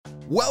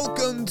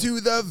Welcome to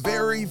the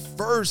very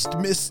first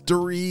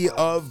mystery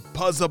of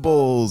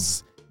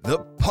Puzziblies, the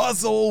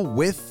puzzle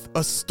with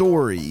a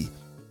story.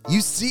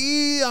 You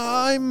see,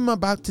 I'm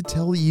about to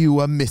tell you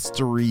a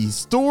mystery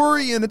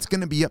story, and it's going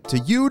to be up to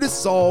you to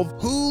solve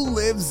who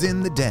lives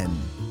in the den.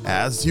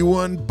 As you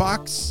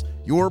unbox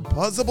your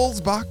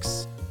Puzziblies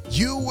box,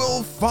 you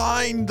will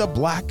find the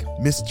black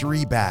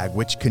mystery bag,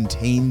 which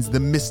contains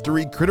the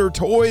mystery critter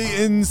toy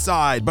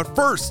inside. But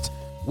first,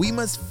 we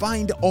must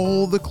find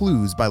all the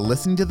clues by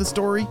listening to the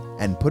story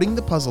and putting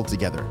the puzzle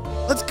together.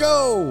 Let's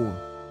go!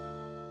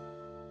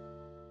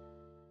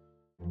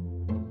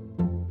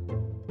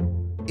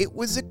 It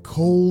was a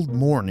cold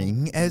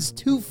morning as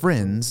two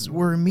friends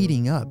were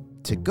meeting up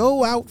to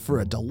go out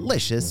for a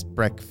delicious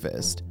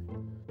breakfast.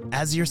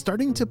 As you're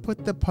starting to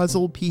put the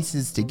puzzle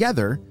pieces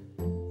together,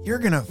 you're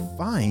gonna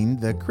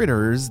find the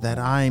critters that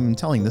I'm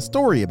telling the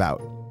story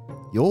about.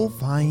 You'll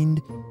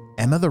find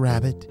Emma the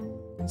rabbit,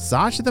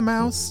 Sasha the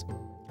mouse,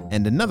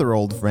 and another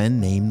old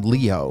friend named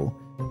Leo.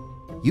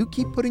 You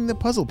keep putting the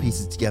puzzle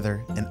pieces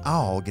together, and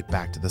I'll get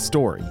back to the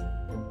story.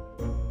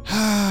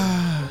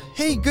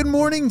 Hey, good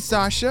morning,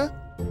 Sasha,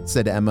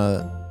 said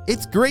Emma.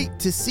 It's great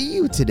to see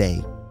you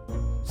today.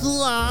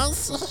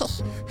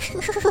 Yes,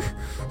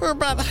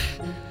 but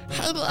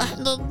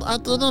I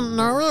didn't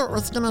know it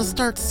was gonna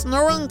start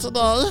snowing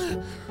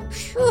today.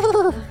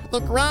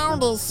 The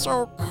ground is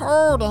so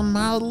cold on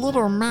my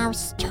little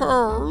mouse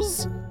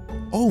toes.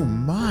 Oh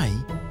my,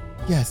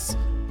 yes.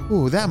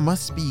 Oh, that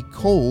must be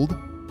cold,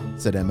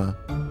 said Emma.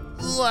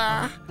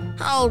 Yeah,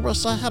 I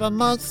wish I had a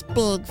nice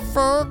big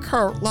fur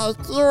coat like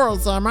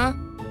yours, Emma,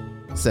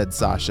 said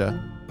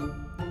Sasha.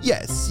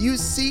 Yes, you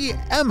see,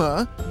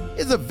 Emma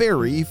is a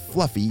very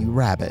fluffy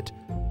rabbit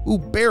who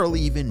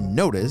barely even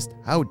noticed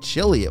how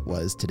chilly it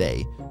was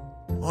today.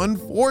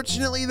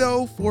 Unfortunately,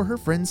 though, for her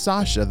friend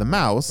Sasha the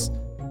mouse,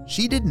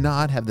 she did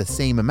not have the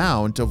same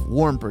amount of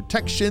warm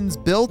protections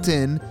built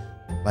in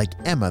like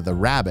Emma the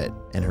rabbit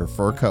and her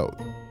fur coat.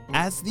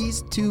 As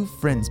these two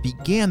friends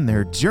began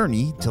their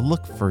journey to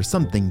look for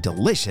something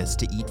delicious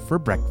to eat for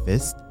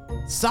breakfast,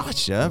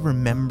 Sasha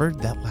remembered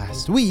that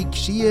last week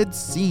she had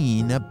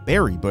seen a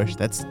berry bush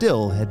that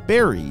still had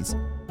berries.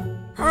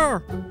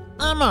 Oh,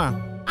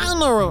 Emma, I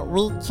know what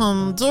we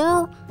can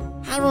do.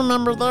 I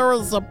remember there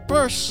was a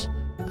bush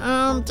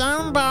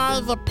down by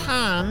the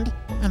pond,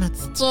 and it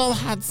still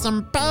had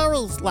some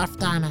berries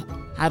left on it.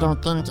 I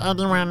don't think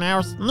anyone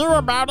else knew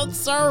about it,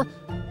 so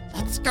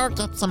let's go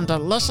get some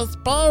delicious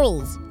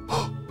berries.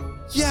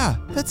 Yeah,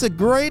 that's a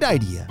great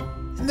idea.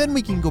 And then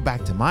we can go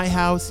back to my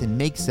house and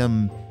make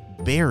some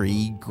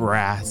berry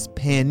grass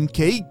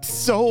pancakes.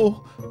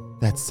 So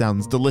that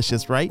sounds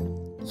delicious, right?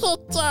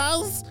 It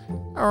does.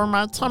 Oh,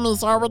 my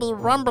tummy's already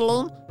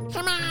rumbling.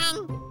 Come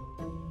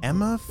on.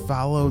 Emma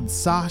followed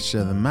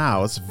Sasha the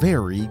mouse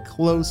very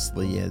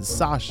closely as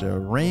Sasha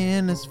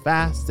ran as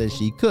fast as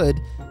she could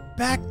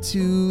back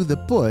to the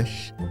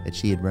bush that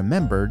she had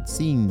remembered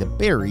seeing the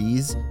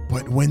berries.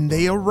 But when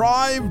they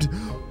arrived,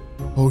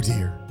 oh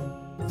dear,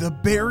 the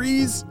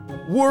berries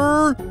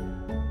were...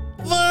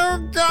 They're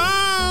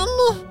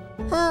gone!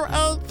 Who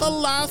ate the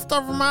last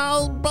of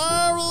my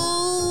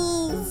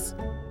berries?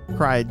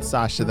 Cried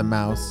Sasha the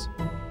mouse.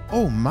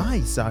 Oh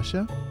my,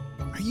 Sasha,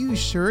 are you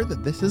sure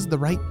that this is the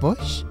right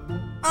bush?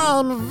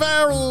 I'm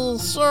very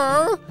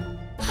sure.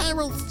 I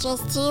was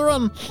just here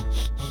and...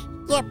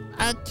 Yep,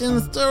 I can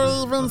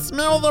still even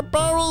smell the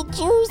berry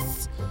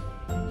juice.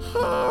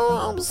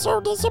 Oh, I'm so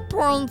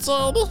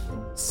disappointed.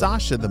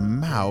 Sasha the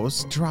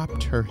mouse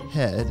dropped her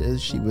head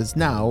as she was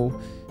now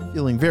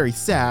feeling very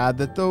sad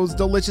that those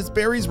delicious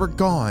berries were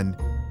gone.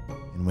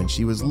 And when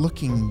she was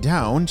looking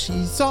down,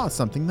 she saw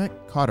something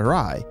that caught her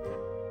eye.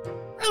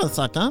 Wait a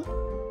second.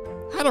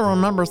 I don't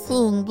remember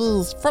seeing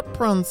these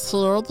footprints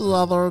here the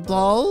other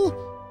day.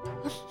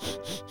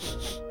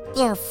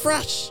 They're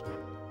fresh.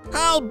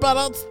 I'll bet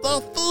it's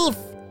the thief.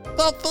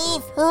 The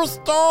thief who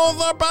stole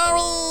the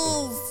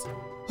berries.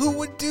 Who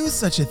would do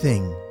such a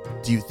thing?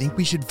 Do you think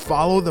we should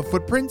follow the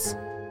footprints?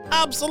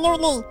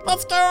 Absolutely.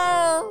 Let's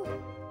go.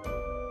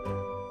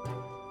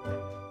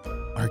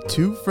 Our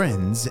two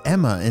friends,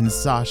 Emma and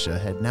Sasha,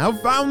 had now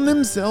found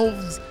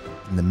themselves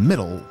in the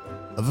middle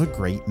of a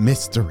great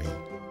mystery.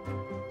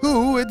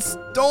 Who had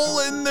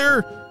stolen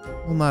their...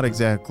 Well, not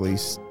exactly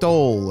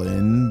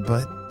stolen,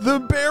 but the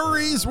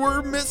berries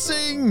were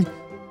missing.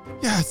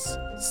 Yes,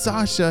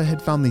 Sasha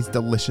had found these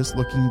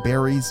delicious-looking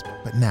berries,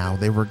 but now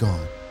they were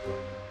gone.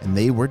 And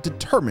they were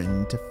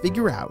determined to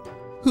figure out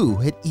who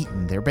had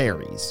eaten their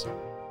berries.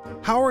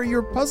 How are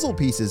your puzzle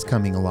pieces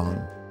coming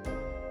along?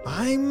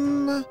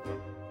 I'm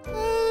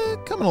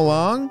coming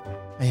along.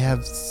 I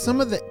have some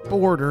of the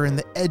border and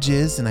the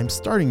edges, and I'm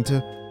starting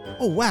to...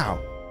 Oh, wow.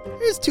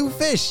 There's two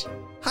fish.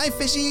 Hi,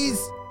 fishies.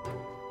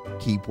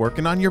 Keep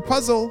working on your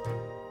puzzle.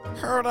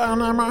 Hold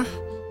on, Emma.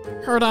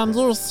 Hold on,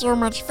 you're so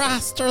much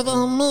faster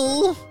than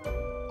me.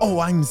 Oh,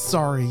 I'm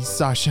sorry,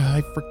 Sasha.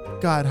 I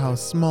forgot how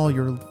small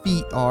your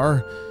feet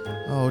are.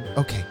 Oh,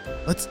 okay.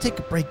 Let's take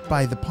a break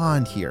by the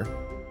pond here.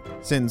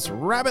 Since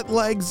rabbit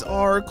legs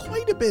are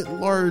quite a bit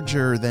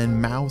larger than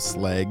mouse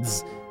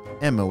legs,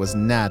 Emma was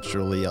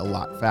naturally a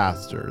lot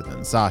faster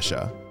than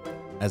Sasha.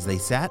 As they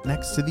sat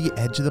next to the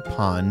edge of the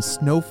pond,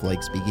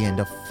 snowflakes began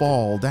to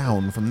fall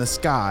down from the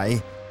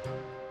sky.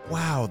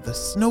 "Wow, the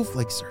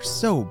snowflakes are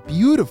so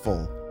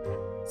beautiful,"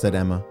 said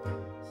Emma.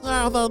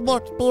 Yeah, they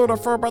look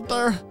beautiful, but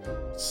they're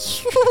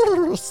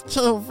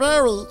still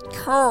very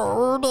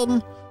cold.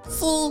 And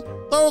see,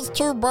 those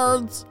two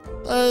birds,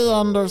 they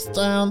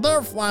understand.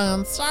 They're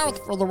flying south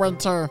for the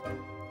winter.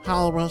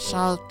 I wish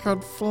I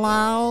could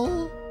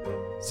fly,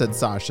 said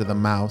Sasha the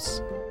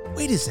mouse.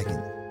 "Wait a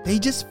second. They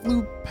just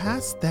flew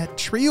past that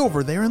tree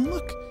over there, and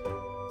look,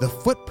 the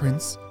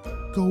footprints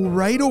go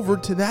right over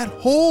to that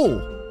hole.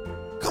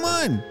 Come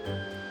on."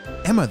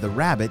 Emma the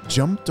rabbit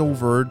jumped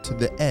over to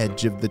the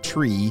edge of the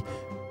tree,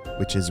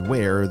 which is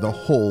where the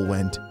hole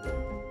went.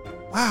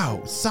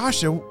 "Wow,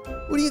 Sasha,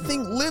 what do you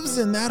think lives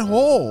in that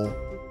hole?"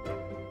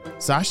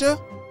 "Sasha,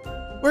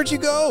 where'd you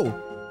go?"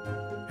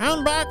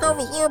 I'm back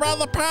over here by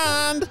the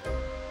pond.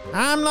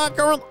 I'm not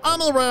going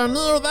anywhere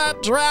near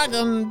that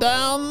dragon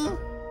den.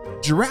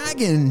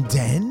 "Dragon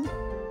den?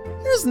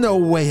 There's no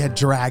way a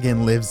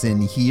dragon lives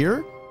in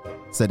here,"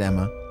 said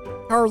Emma.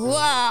 Oh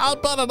yeah, I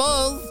bet it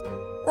is.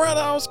 What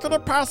else could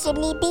it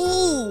possibly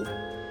be?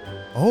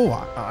 "Oh,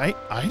 I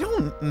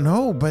don't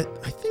know, but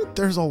I think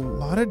there's a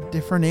lot of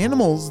different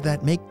animals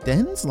that make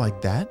dens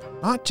like that,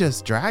 not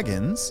just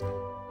dragons."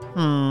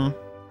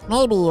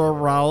 Maybe you're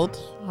right.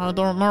 I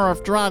don't know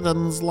if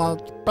dragons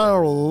like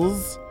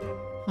berries.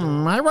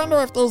 I wonder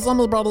if there's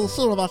anybody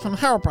here that can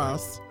help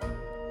us.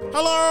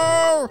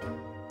 Hello?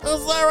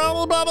 Is there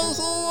anybody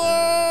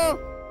here?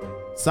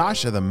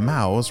 Sasha the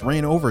mouse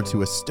ran over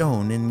to a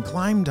stone and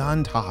climbed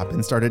on top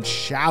and started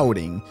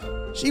shouting.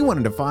 She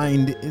wanted to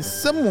find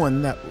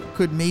someone that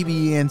could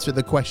maybe answer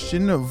the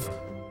question of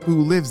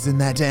who lives in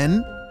that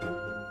den.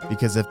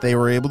 Because if they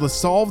were able to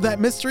solve that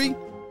mystery,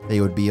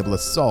 they would be able to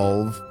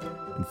solve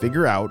and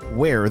figure out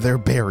where their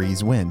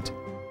berries went.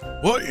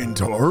 "What in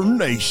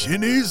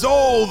tarnation is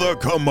all the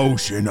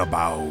commotion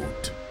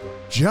about?"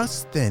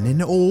 Just then,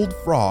 an old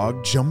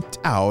frog jumped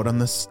out on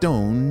the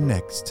stone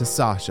next to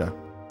Sasha.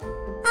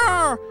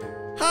 Oh,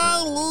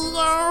 hi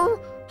Leo.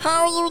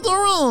 How are you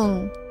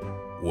doing?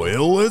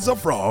 "Well, as a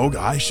frog,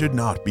 I should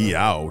not be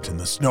out in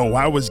the snow.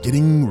 I was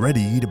getting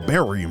ready to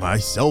bury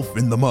myself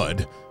in the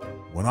mud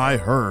when I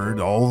heard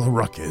all the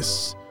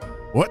ruckus.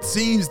 What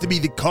seems to be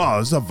the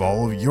cause of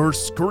all of your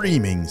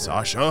screaming,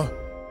 Sasha?"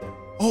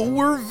 "Oh,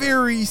 we're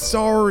very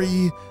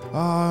sorry,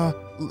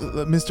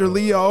 Mr.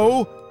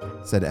 Leo,"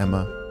 said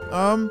Emma.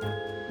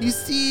 You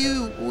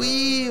see,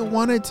 we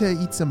wanted to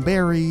eat some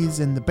berries,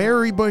 and the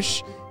berry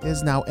bush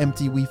is now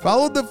empty. We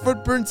followed the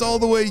footprints all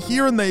the way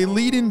here, and they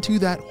lead into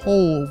that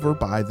hole over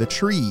by the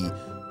tree.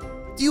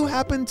 Do you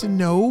happen to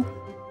know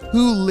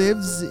who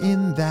lives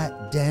in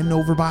that den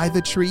over by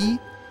the tree?"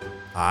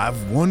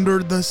 "I've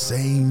wondered the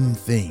same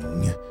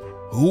thing.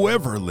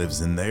 Whoever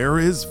lives in there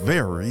is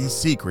very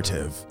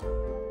secretive.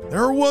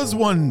 There was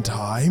one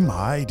time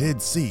I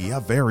did see a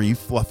very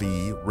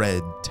fluffy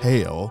red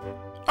tail."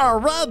 A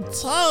red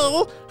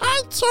tail?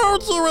 I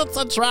told you it's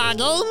a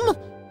dragon.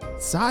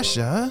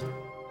 "Sasha,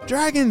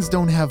 dragons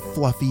don't have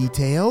fluffy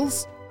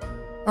tails."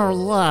 Oh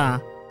yeah,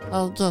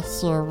 I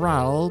guess you're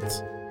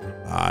right.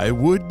 "I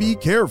would be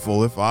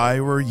careful if I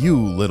were you,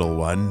 little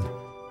one.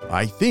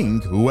 I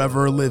think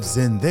whoever lives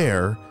in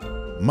there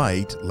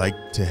might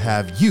like to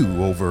have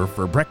you over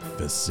for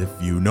breakfast, if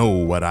you know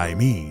what I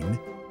mean."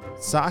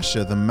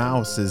 Sasha the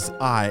mouse's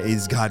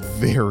eyes got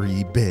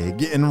very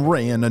big and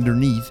ran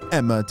underneath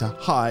Emma to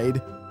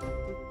hide.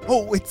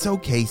 "Oh, it's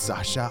okay,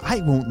 Sasha. I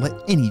won't let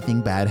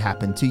anything bad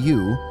happen to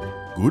you."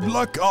 "Good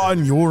luck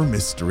on your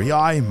mystery.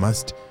 I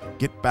must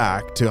get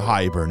back to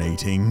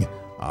hibernating.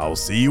 I'll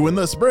see you in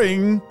the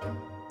spring."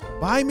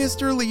 "Bye,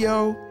 Mr.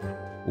 Leo,"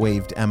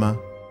 waved Emma.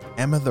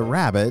 Emma the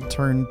rabbit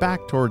turned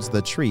back towards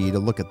the tree to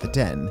look at the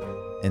den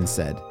and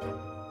said,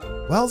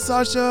 "Well,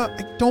 Sasha,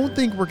 I don't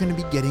think we're going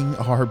to be getting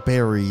our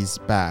berries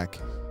back,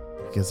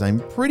 because I'm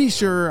pretty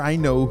sure I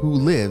know who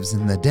lives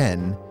in the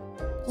den."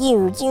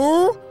 You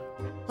do?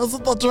 Is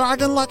it the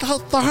dragon like I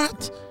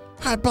thought?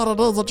 I bet it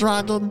is a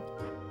dragon.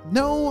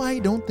 "No, I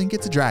don't think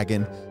it's a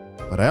dragon,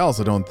 but I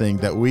also don't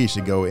think that we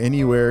should go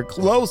anywhere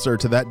closer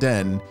to that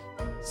den."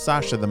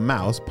 Sasha the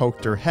mouse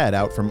poked her head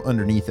out from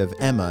underneath of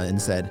Emma and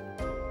said,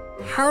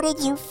 How did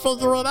you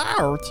figure it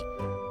out?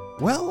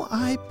 "Well,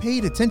 I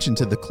paid attention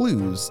to the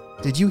clues.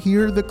 Did you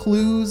hear the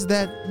clues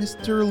that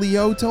Mr.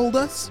 Leo told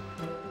us?"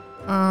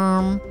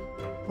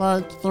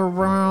 Like the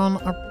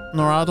round...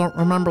 no, I don't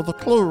remember the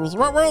clues.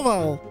 What were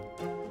they?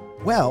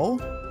 "Well,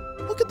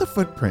 look at the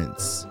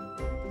footprints.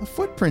 The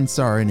footprints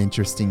are an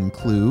interesting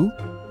clue.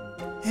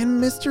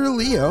 And Mr.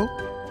 Leo,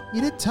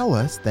 he did tell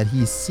us that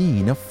he's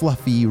seen a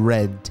fluffy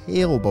red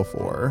tail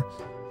before.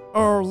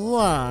 Oh,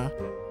 yeah.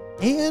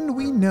 And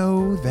we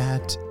know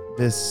that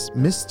this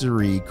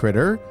mystery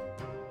critter,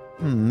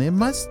 it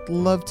must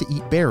love to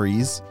eat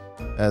berries,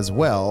 as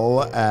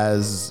well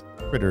as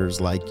critters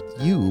like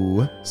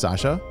you,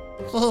 Sasha."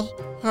 Oh,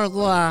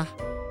 yeah.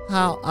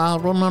 I'll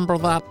remember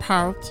that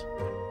part.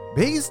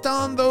 "Based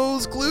on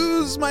those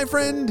clues, my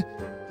friend,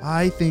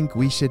 I think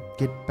we should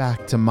get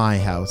back to my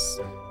house.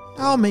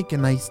 I'll make a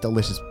nice,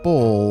 delicious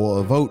bowl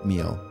of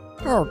oatmeal.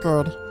 Oh,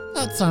 good.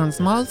 That sounds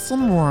nice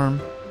and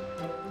warm.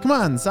 Come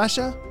on,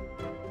 Sasha.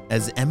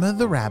 As Emma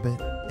the rabbit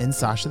and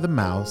Sasha the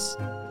mouse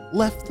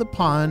left the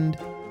pond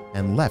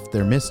and left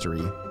their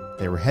mystery,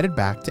 they were headed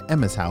back to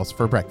Emma's house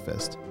for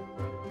breakfast,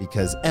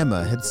 because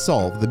Emma had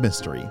solved the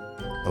mystery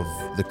of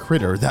the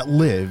critter that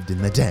lived in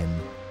the den.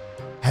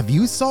 Have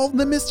you solved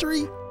the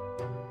mystery?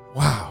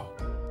 Wow,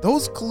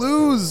 those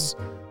clues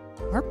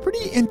are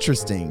pretty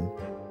interesting.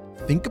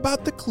 Think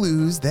about the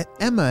clues that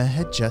Emma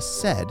had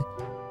just said,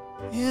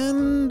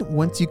 and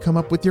once you come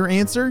up with your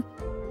answer,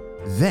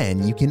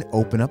 then you can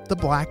open up the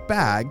black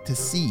bag to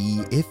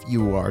see if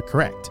you are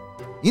correct.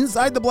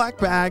 Inside the black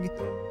bag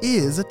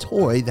is a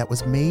toy that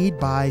was made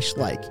by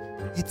Schleich.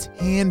 It's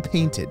hand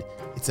painted.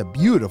 It's a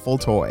beautiful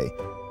toy.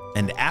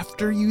 And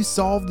after you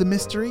solve the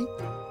mystery,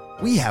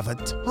 we have a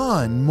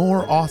ton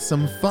more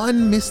awesome,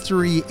 fun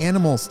mystery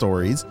animal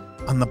stories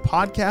on the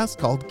podcast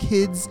called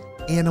Kids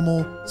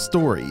Animal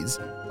Stories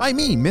by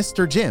me,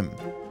 Mr. Jim.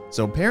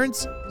 So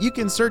parents, you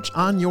can search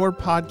on your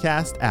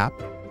podcast app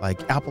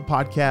like Apple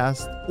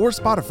Podcasts or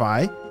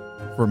Spotify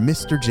for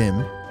Mr.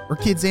 Jim or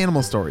Kids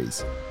Animal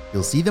Stories.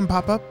 You'll see them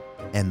pop up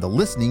and the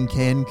listening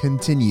can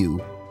continue.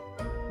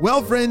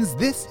 Well, friends,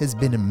 this has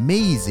been an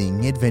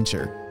amazing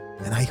adventure,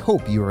 and I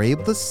hope you are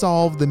able to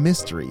solve the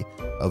mystery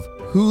of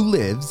who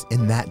lives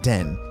in that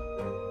den.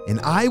 And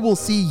I will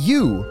see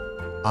you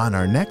on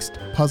our next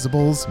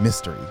Puzzibles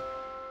mystery.